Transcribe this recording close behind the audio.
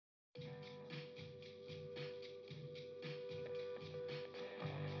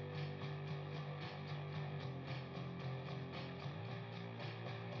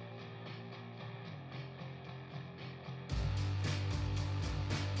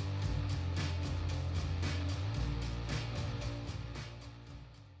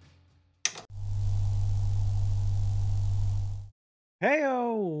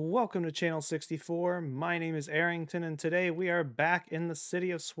welcome to Channel 64. My name is Aerington, and today we are back in the city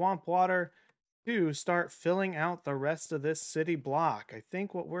of Swampwater to start filling out the rest of this city block. I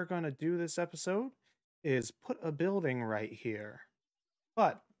think what we're going to do this episode is put a building right here.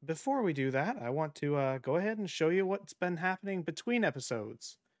 But before we do that, I want to go ahead and show you what's been happening between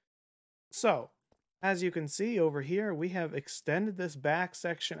episodes. So, as you can see over here, we have extended this back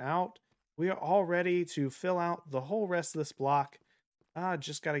section out. We are all ready to fill out the whole rest of this block.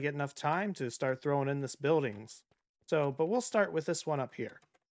 Just got to get enough time to start throwing in this buildings. But we'll start with this one up here.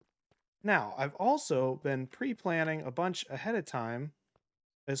 Now, I've also been pre-planning a bunch ahead of time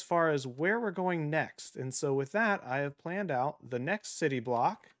as far as where we're going next. And so with that, I have planned out the next city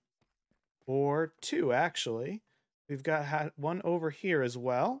block, or two actually. We've got one over here as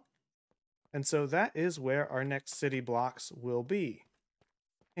well. And so that is where our next city blocks will be.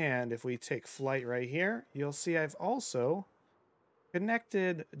 And if we take flight right here, you'll see I've also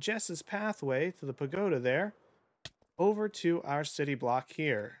connected Jess's pathway to the pagoda there over to our city block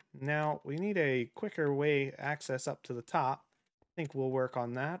here. Now, we need a quicker way access up to the top. I think we'll work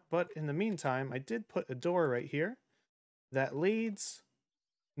on that. But in the meantime, I did put a door right here that leads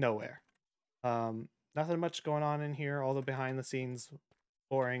nowhere. Nothing much going on in here, all the behind the scenes,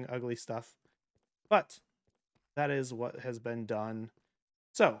 boring, ugly stuff. But that is what has been done.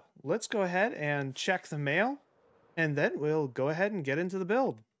 So let's go ahead and check the mail, and then we'll go ahead and get into the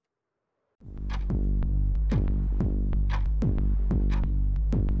build.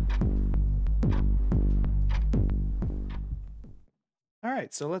 All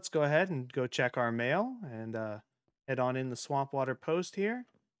right, so let's go ahead and go check our mail and head on in the Swampwater Post here.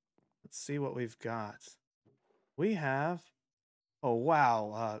 Let's see what we've got. We have, oh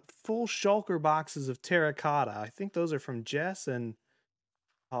wow, full shulker boxes of terracotta. I think those are from Jess, and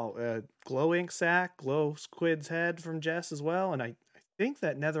glow ink sack, glow squid's head from Jess as well. And I think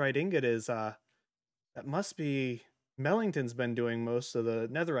that netherite ingot is, that must be, Mellington's been doing most of the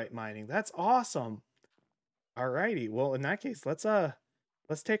netherite mining. That's awesome. Alrighty, well in that case, let's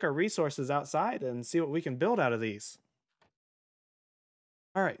take our resources outside and see what we can build out of these.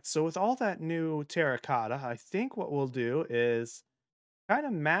 Alright, so with all that new terracotta, I think what we'll do is kind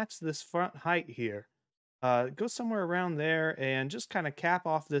of match this front height here. Go somewhere around there and just kind of cap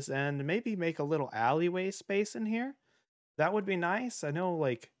off this end. Maybe make a little alleyway space in here. That would be nice. I know,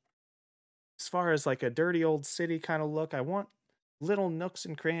 like, as far as like a dirty old city kind of look, I want little nooks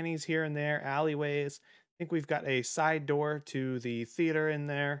and crannies here and there, alleyways. I think we've got a side door to the theater in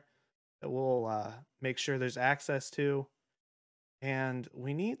there that we'll make sure there's access to. And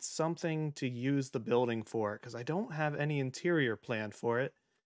we need something to use the building for, because I don't have any interior planned for it.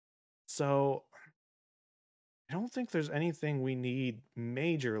 So I don't think there's anything we need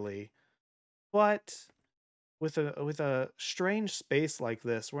majorly, but with a strange space like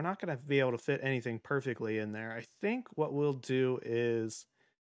this, we're not going to be able to fit anything perfectly in there. I think what we'll do is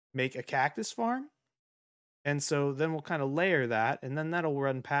make a cactus farm, and so then we'll kind of layer that, and then that'll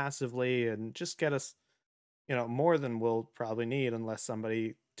run passively and just get us, you know, more than we'll probably need unless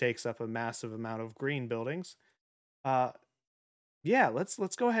somebody takes up a massive amount of green buildings. Yeah, let's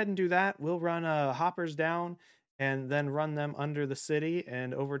go ahead and do that. We'll run hoppers down and then run them under the city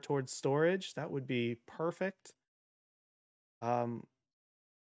and over towards storage. That would be perfect. Yeah,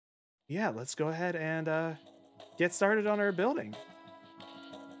 let's go ahead and get started on our building.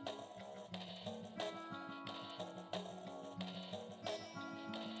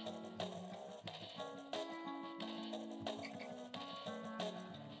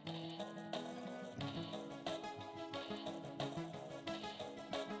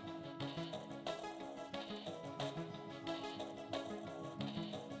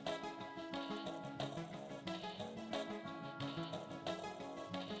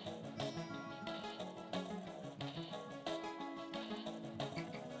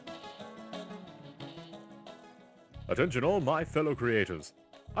 Attention all my fellow creators.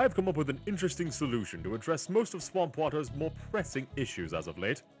 I have come up with an interesting solution to address most of Swampwater's more pressing issues as of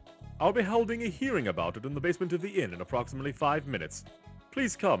late. I'll be holding a hearing about it in the basement of the inn in approximately 5 minutes.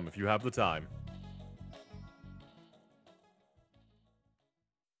 Please come if you have the time.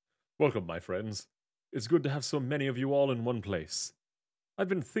 Welcome, my friends. It's good to have so many of you all in one place. I've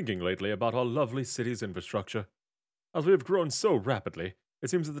been thinking lately about our lovely city's infrastructure. As we have grown so rapidly, it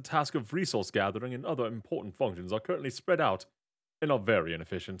seems that the task of resource gathering and other important functions are currently spread out and are very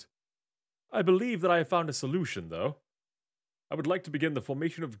inefficient. I believe that I have found a solution, though. I would like to begin the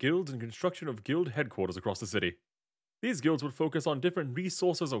formation of guilds and construction of guild headquarters across the city. These guilds would focus on different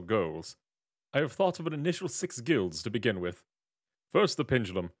resources or goals. I have thought of an initial 6 guilds to begin with. First, the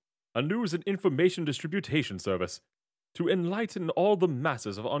Pendulum, a news and information distribution service. to enlighten all the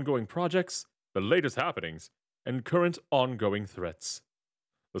masses of ongoing projects, the latest happenings, and current ongoing threats.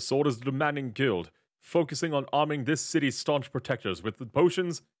 The Sword is a demanding guild, focusing on arming this city's staunch protectors with the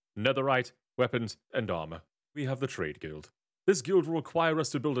potions, netherite, weapons, and armor. We have the Trade Guild. This guild will require us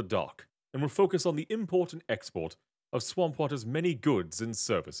to build a dock, and will focus on the import and export of Swampwater's many goods and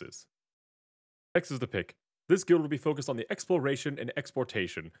services. Next is the Pick. This guild will be focused on the exploration and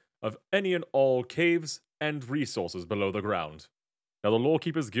exportation of any and all caves and resources below the ground. Now, the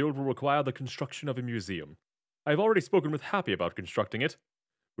Lorekeepers Guild will require the construction of a museum. I have already spoken with Happy about constructing it.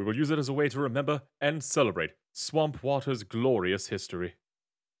 We will use it as a way to remember and celebrate Swampwater's glorious history.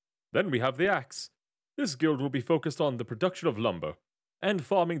 Then we have the Axe. This guild will be focused on the production of lumber and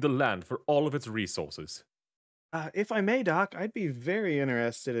farming the land for all of its resources. If I may, Doc, I'd be very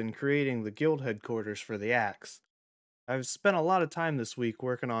interested in creating the guild headquarters for the Axe. I've spent a lot of time this week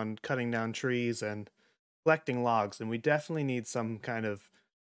working on cutting down trees and collecting logs, and we definitely need some kind of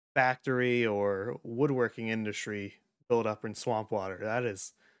factory or woodworking industry built up in Swampwater.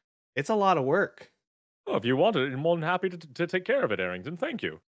 It's a lot of work. Oh, if you want it, I'm more than happy to take care of it, Aerington. Thank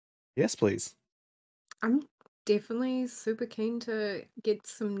you. Yes, please. I'm definitely super keen to get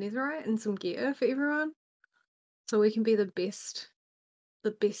some netherite and some gear for everyone, so we can be the best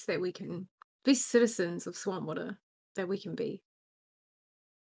that we can, best citizens of Swampwater that we can be.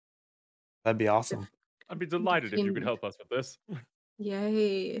 That'd be awesome. I'd be delighted if you could help us with this.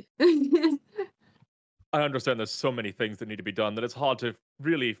 Yay! I understand there's so many things that need to be done that it's hard to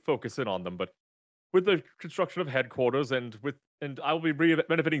really focus in on them, but with the construction of headquarters and I will be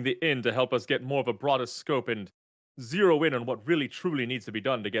benefiting the inn to help us get more of a broader scope and zero in on what really truly needs to be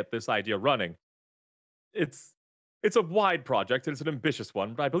done to get this idea running. It's a wide project and it's an ambitious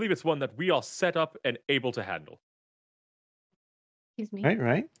one, but I believe it's one that we are set up and able to handle. Excuse me.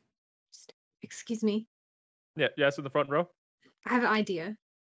 Right. Excuse me. Yeah, yes, in the front row. I have an idea.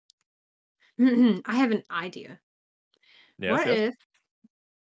 I have an idea. Yes,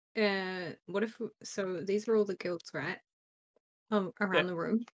 What if so these are all the guilds, right? Around Yeah. the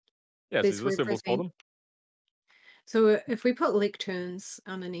room. Yes, This these are the symbols for represent- them. So if we put lecterns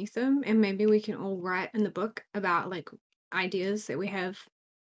underneath them, and maybe we can all write in the book about like ideas that we have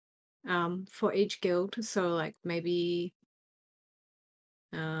for each guild. So like maybe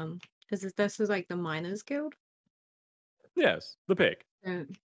this is like the miners guild. Yes, the pig.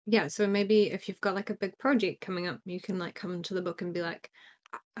 Yeah, so maybe if you've got like a big project coming up, you can like come to the book and be like,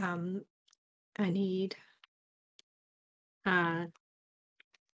 I need 8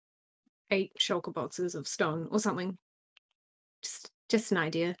 shulker boxes of stone or something. Just an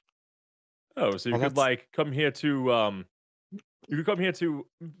idea. Oh, so you Well, could like come here to you could come here to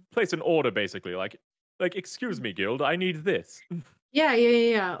place an order basically, like excuse me, guild, I need this.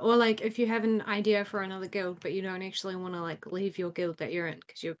 Yeah. Or like if you have an idea for another guild, but you don't actually want to like leave your guild that you're in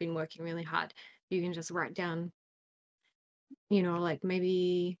because you've been working really hard, you can just write down, like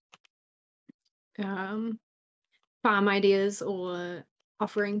maybe farm ideas or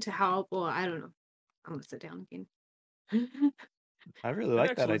offering to help, or I don't know. I'm gonna sit down again. I really An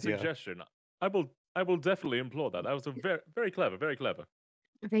like that excellent idea. suggestion. I will definitely implore that. That was a very clever, very clever.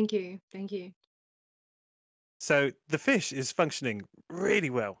 Thank you. So the fish is functioning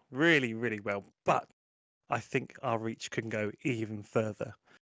really well, really, really well. But I think our reach can go even further.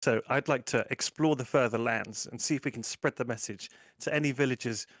 So I'd like to explore the further lands and see if we can spread the message to any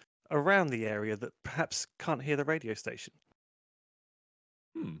villagers around the area that perhaps can't hear the radio station.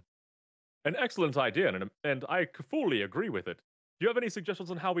 An excellent idea, and I fully agree with it. Do you have any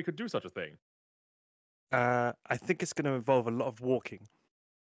suggestions on how we could do such a thing? I think it's going to involve a lot of walking.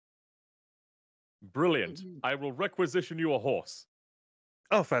 Brilliant. I will requisition you a horse.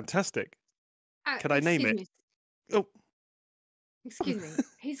 Oh, fantastic. Can I name excuse it? me, Oh, Excuse me.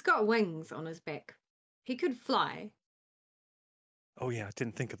 He's got wings on his back. He could fly. oh yeah, I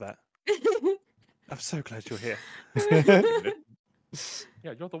didn't think of that. I'm so glad you're here.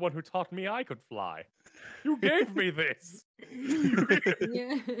 Yeah, you're the one who taught me I could fly. You gave me this.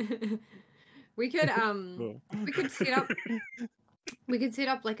 Yeah. We could set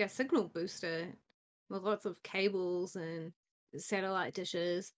up like a signal booster with lots of cables and satellite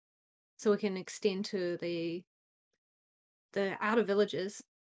dishes so we can extend to the outer villages.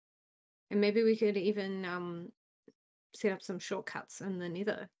 And maybe we could even set up some shortcuts in the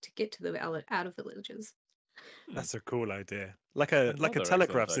nether to get to the outer villages. That's a cool idea. Like a Another excellent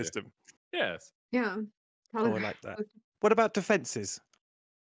telegraph idea. system. Yes. Yeah. Oh, I like that. What about defenses?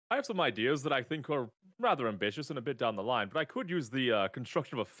 I have some ideas that I think are rather ambitious and a bit down the line, but I could use the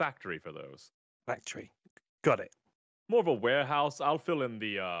construction of a factory for those. Factory. Got it. More of a warehouse. I'll fill in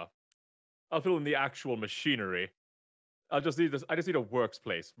the actual machinery, I just need this. I just need a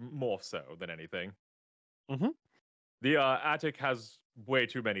workspace more so than anything. Mm-hmm. The attic has way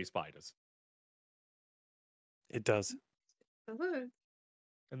too many spiders, It does. Oh, and they're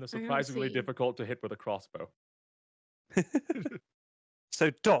I don't surprisingly see. difficult to hit with a crossbow. So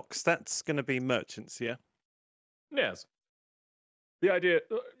docks, that's going to be merchants, yeah? Yes. The idea,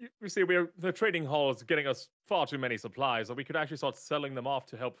 you see, the trading hall is getting us far too many supplies, so we could actually start selling them off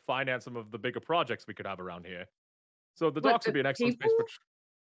to help finance some of the bigger projects we could have around here. So the What, docks would the be an excellent space people? for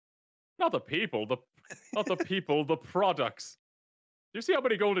not the people, not the people, the products. Do you see how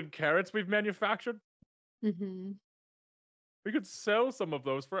many golden carrots we've manufactured? Mm-hmm. We could sell some of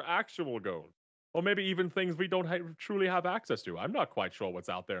those for actual gold, or maybe even things we don't truly have access to. I'm not quite sure what's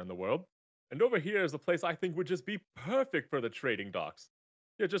out there in the world. And over here is a place I think would just be perfect for the trading docks.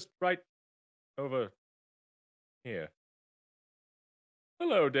 Yeah, just right over here.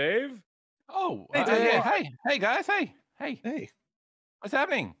 Hello, Dave. Oh, Hey, yeah. Dave. Hey, guys. Hey, Hey, what's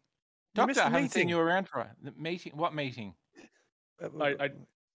happening? You Doctor, missed I the haven't seen meeting. you around for the meeting. What meeting? I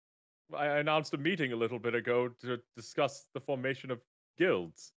announced a meeting a little bit ago to discuss the formation of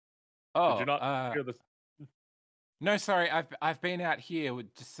guilds. Did Oh, you not hear this? no, sorry. I've been out here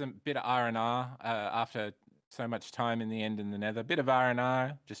with just some bit of R&R after so much time in the end in the Nether. Bit of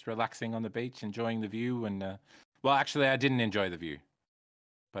R&R, just relaxing on the beach, enjoying the view. And well, actually, I didn't enjoy the view,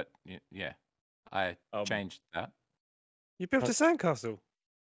 but yeah, I changed that. You built a sandcastle.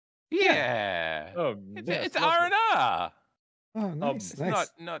 Yeah. Oh, It's lovely. R&R. oh, nice, It's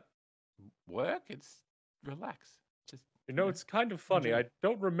nice. not work. It's relax. Just You know, it's kind of funny. enjoy. I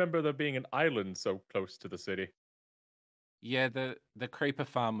don't remember there being an island so close to the city. Yeah, the creeper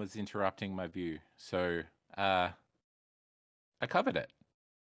farm was interrupting my view, so I covered it.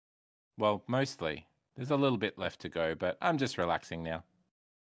 Well, mostly. There's a little bit left to go, but I'm just relaxing now.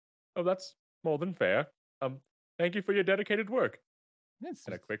 Oh, that's more than fair. Thank you for your dedicated work. It's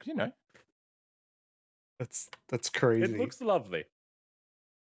And a quick, That's crazy. it looks lovely.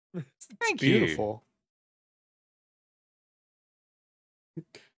 It's Thank you. beautiful.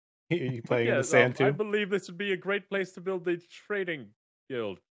 You But playing in the yes, sand I too? believe this would be a great place to build the trading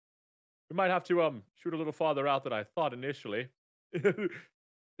guild. We might have to shoot a little farther out than I thought initially. Just,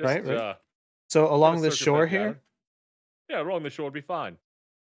 Right. So gonna along the shore circumvent here? that. Yeah, along the shore would be fine.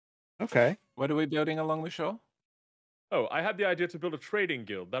 Okay. What are we building along the shore? Oh, I had the idea to build a trading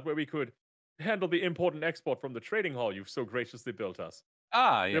guild. That way we could handle the import and export from the trading hall you've so graciously built us.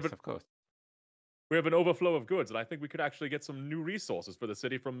 Ah, We yes, have, of course. we have an overflow of goods, and I think we could actually get some new resources for the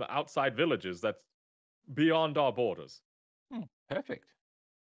city from the outside villages that's beyond our borders. Perfect.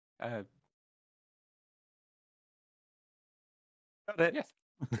 Got it. Yes.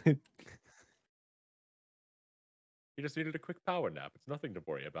 You just needed a quick power nap. It's nothing to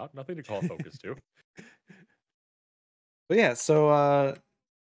worry about, nothing to call focus to. But yeah, so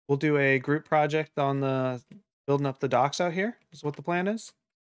we'll do a group project on the building up the docks out here. Is what the plan is.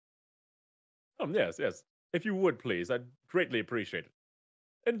 Yes. If you would, please, I'd greatly appreciate it.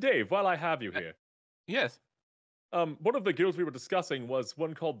 And Dave, while I have you here, Yes. one of the guilds we were discussing was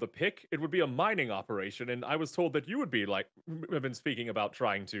one called the Pick. It would be a mining operation, and I was told that you would be have been speaking about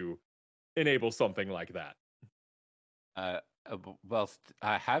trying to enable something like that. Well,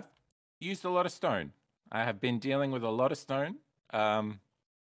 I have used a lot of stone. I have been dealing with a lot of stone. I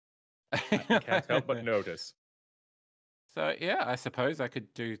can't help but notice. So yeah, I suppose I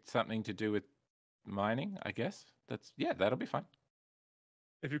could do something to do with mining. I guess that'll be fine.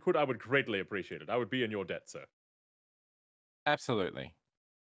 If you could, I would greatly appreciate it. I would be in your debt, sir. Absolutely.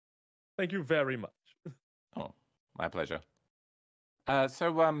 Thank you very much. Oh, my pleasure.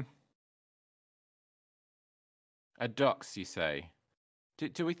 Docks, you say?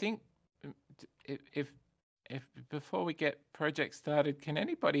 Do we think if before we get project started, can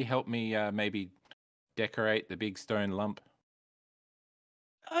anybody help me maybe decorate the big stone lump?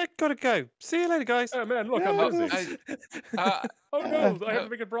 I gotta go. See you later, guys. Oh man, look, I'm busy. Oh no, I have to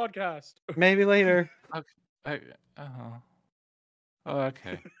make a broadcast. Maybe later.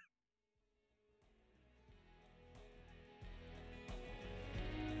 Okay.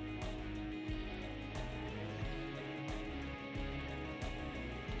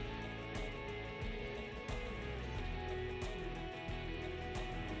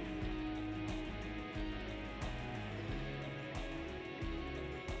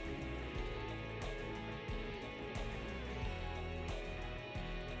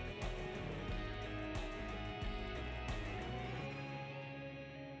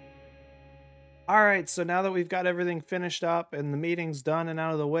 All right, so now that we've got everything finished up and the meeting's done and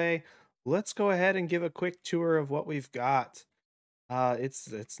out of the way, let's go ahead and give a quick tour of what we've got.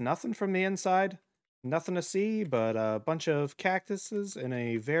 It's nothing from the inside. Nothing to see but a bunch of cactuses in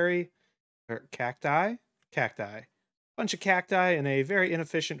a very or cacti, bunch of cacti in a very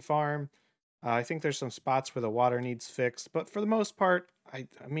inefficient farm. I think there's some spots where the water needs fixed, but for the most part, I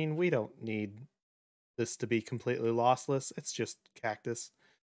mean, we don't need this to be completely lossless. It's just cactus.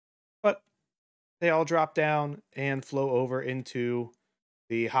 But they all drop down and flow over into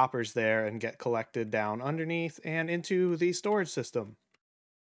the hoppers there and get collected down underneath and into the storage system.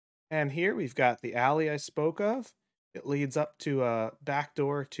 And here we've got the alley I spoke of. It leads up to a back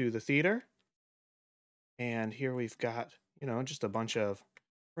door to the theater. And here we've got, just a bunch of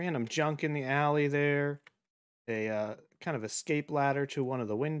random junk in the alley there. A kind of escape ladder to one of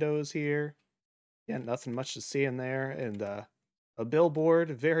the windows here. Yeah, nothing much to see in there. And a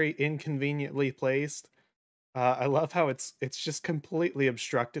billboard, very inconveniently placed. I love how it's just completely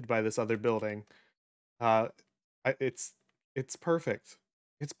obstructed by this other building. It's perfect.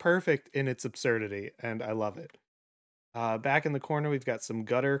 It's perfect in its absurdity, and I love it. Back in the corner, we've got some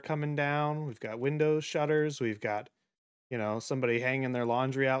gutter coming down. We've got window shutters. We've got, somebody hanging their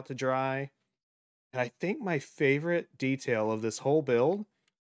laundry out to dry. And I think my favorite detail of this whole build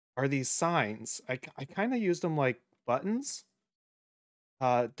are these signs. I kind of used them like buttons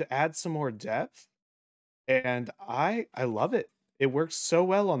to add some more depth. And I love it. It works so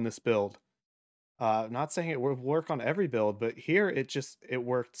well on this build. Not saying it will work on every build, but here it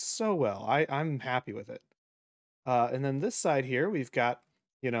worked so well. I'm happy with it. And then this side here, we've got,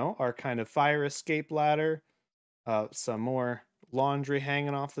 our kind of fire escape ladder, some more laundry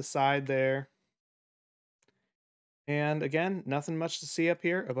hanging off the side there. And again, nothing much to see up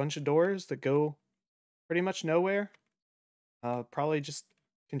here. A bunch of doors that go pretty much nowhere. Probably just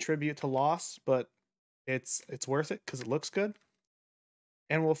contribute to loss, but it's worth it because it looks good.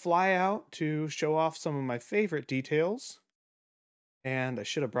 And we'll fly out to show off some of my favorite details. And I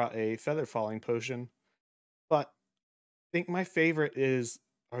should have brought a feather falling potion. But I think my favorite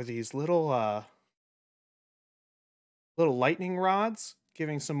are these little lightning rods,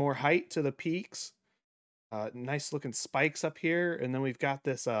 giving some more height to the peaks. Nice looking spikes up here, and then we've got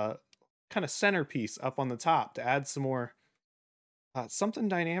this kind of centerpiece up on the top to add some more something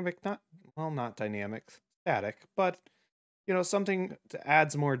dynamic, not dynamic, static, but something to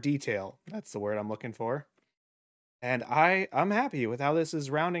add some more detail. That's the word I'm looking for. And I'm happy with how this is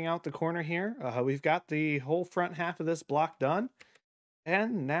rounding out the corner here. We've got the whole front half of this block done.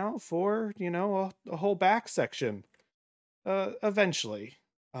 And now for, a whole back section. Eventually.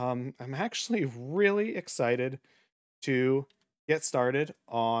 I'm actually really excited to get started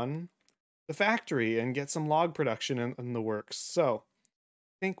on the factory and get some log production in the works. So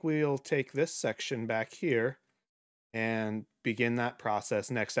I think we'll take this section back here and begin that process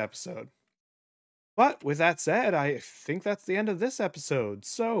next episode. But with that said, I think that's the end of this episode.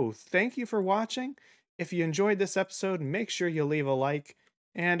 So thank you for watching. If you enjoyed this episode, make sure you leave a like.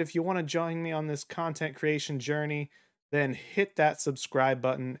 And if you want to join me on this content creation journey, then hit that subscribe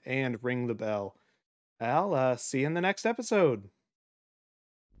button and ring the bell. I'll see you in the next episode.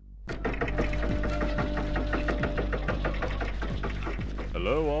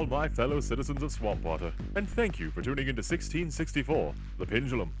 Hello, all my fellow citizens of Swampwater, and thank you for tuning into 1664, The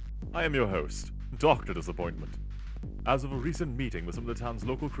Pendulum. I am your host, Dr. Disappointment. As of a recent meeting with some of the town's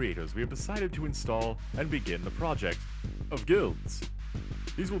local creators, we have decided to install and begin the project of guilds.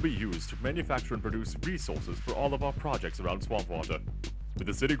 These will be used to manufacture and produce resources for all of our projects around Swampwater. With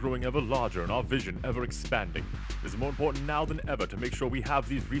the city growing ever larger and our vision ever expanding, it is more important now than ever to make sure we have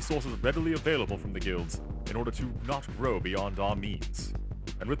these resources readily available from the guilds in order to not grow beyond our means.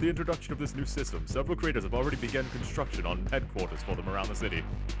 And with the introduction of this new system, several creators have already begun construction on headquarters for them around the city.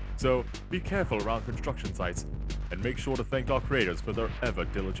 So be careful around construction sites, and make sure to thank our creators for their ever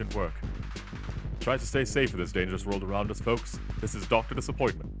diligent work. Try to stay safe in this dangerous world around us, folks. This is Dr.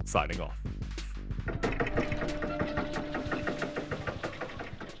 Disappointment, signing off.